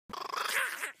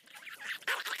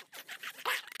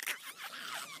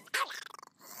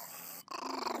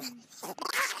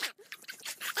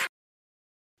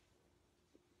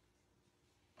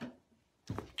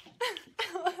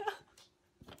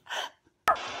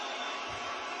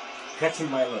Catch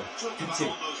him, Milo. Catch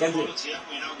him. Catch him.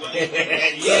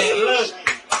 Yeah, look.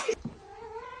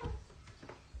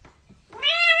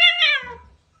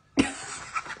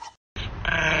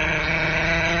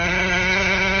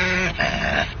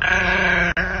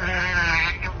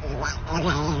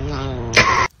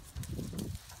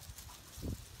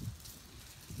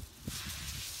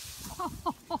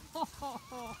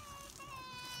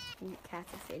 Eat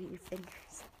cats instead of your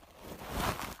fingers.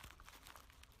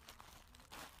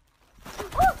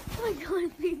 Oh my god,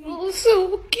 baby. Oh,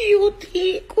 so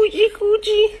cutie. Cutie,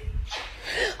 cutie.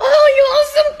 Oh, you are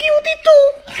so cutie too.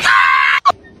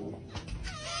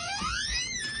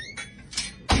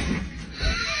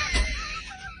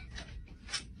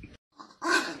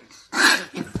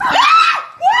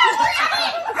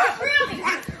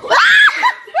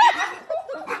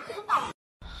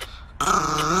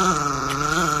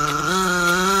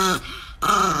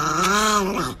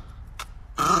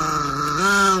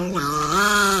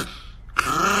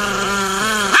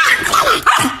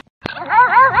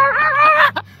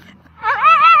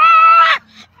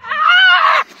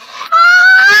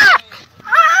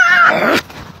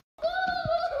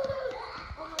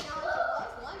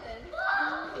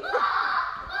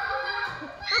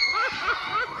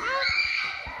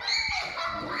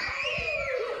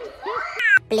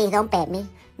 Please don't pet me.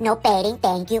 No petting,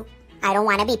 thank you. I don't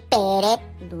want to be petted.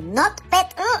 Do not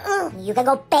pet. You can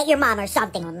go pet your mom or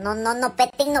something. No, no, no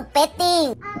petting, no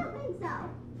petting. I don't think so.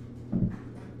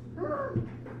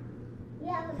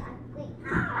 Yeah, look,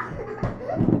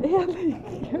 Yeah,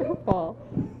 be careful.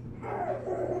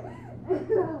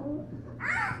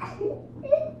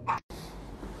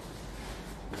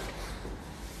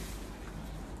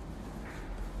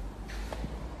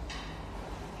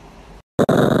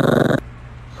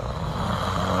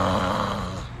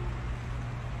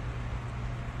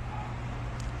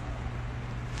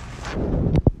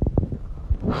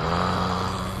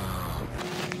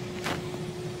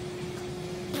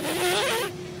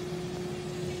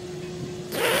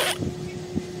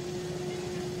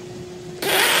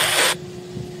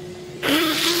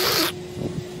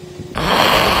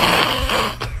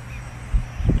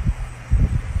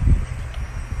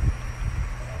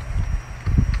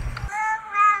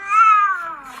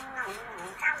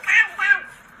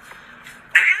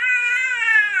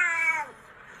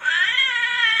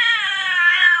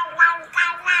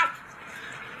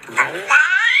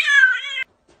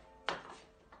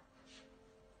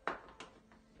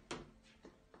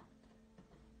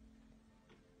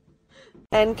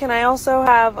 And can I also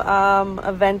have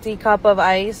a venti cup of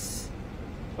ice?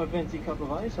 A venti cup of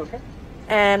ice, okay.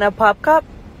 And a pop cup?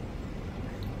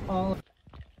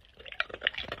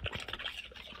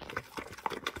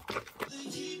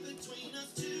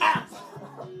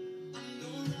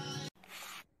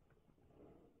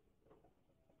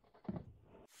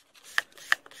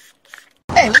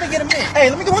 Hey, let me get a minute. Hey,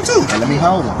 let me get one too. Hey, let me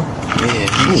hold him.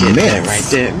 Yeah, you get that right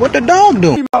there. What the dog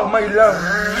doing? Oh, my love.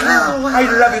 I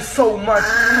love you so much.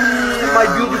 My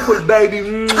beautiful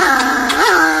baby.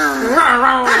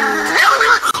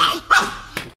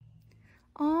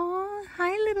 Aw,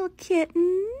 hi little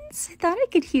kittens. I thought I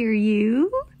could hear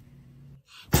you.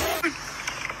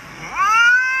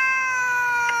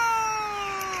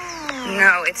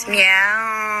 No, it's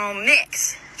meow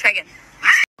mix. Try again.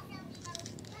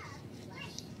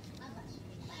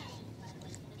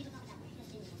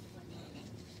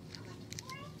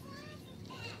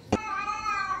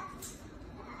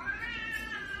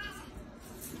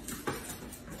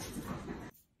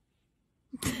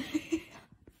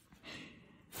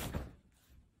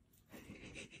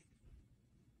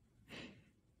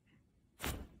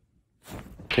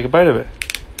 Take a bite of it.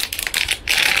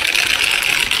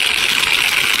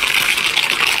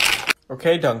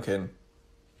 Okay, Duncan.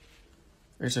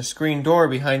 There's a screen door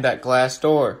behind that glass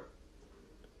door.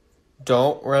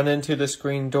 Don't run into the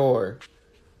screen door.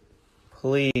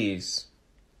 Please.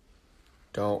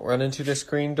 Don't run into the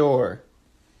screen door.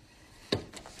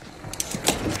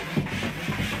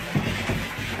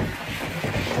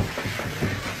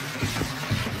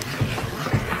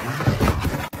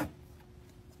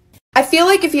 I feel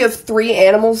like if you have 3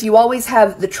 animals, you always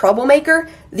have the troublemaker,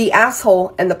 the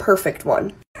asshole, and the perfect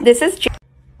one. This is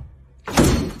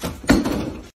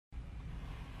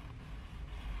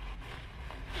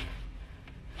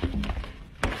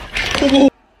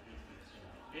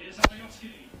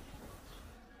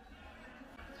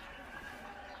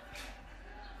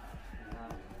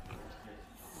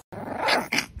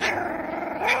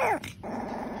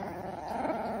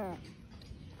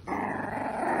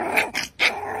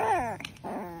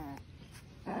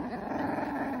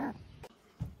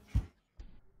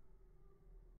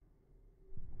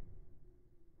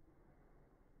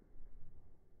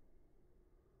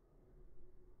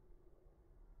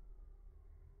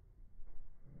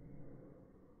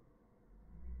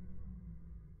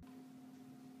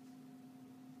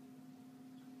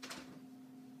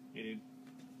Okay, dude.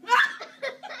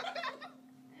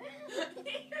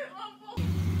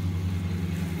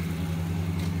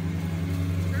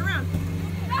 Turn around.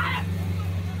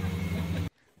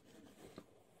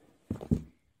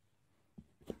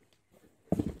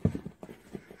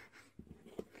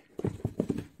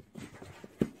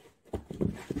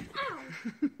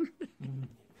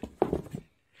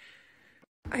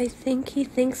 I think he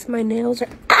thinks my nails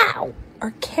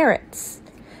are carrots.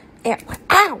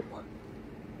 Ow!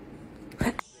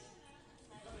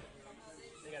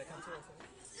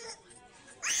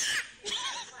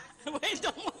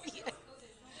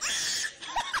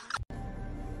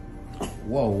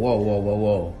 Whoa, whoa, whoa, whoa,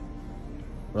 whoa.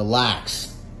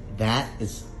 Relax. That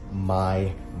is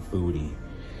my booty.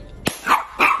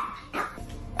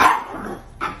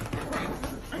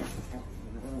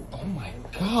 Oh my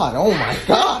god, oh my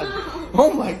god,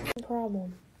 oh my god.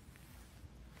 Problem.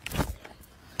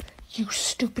 You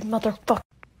stupid motherfucker.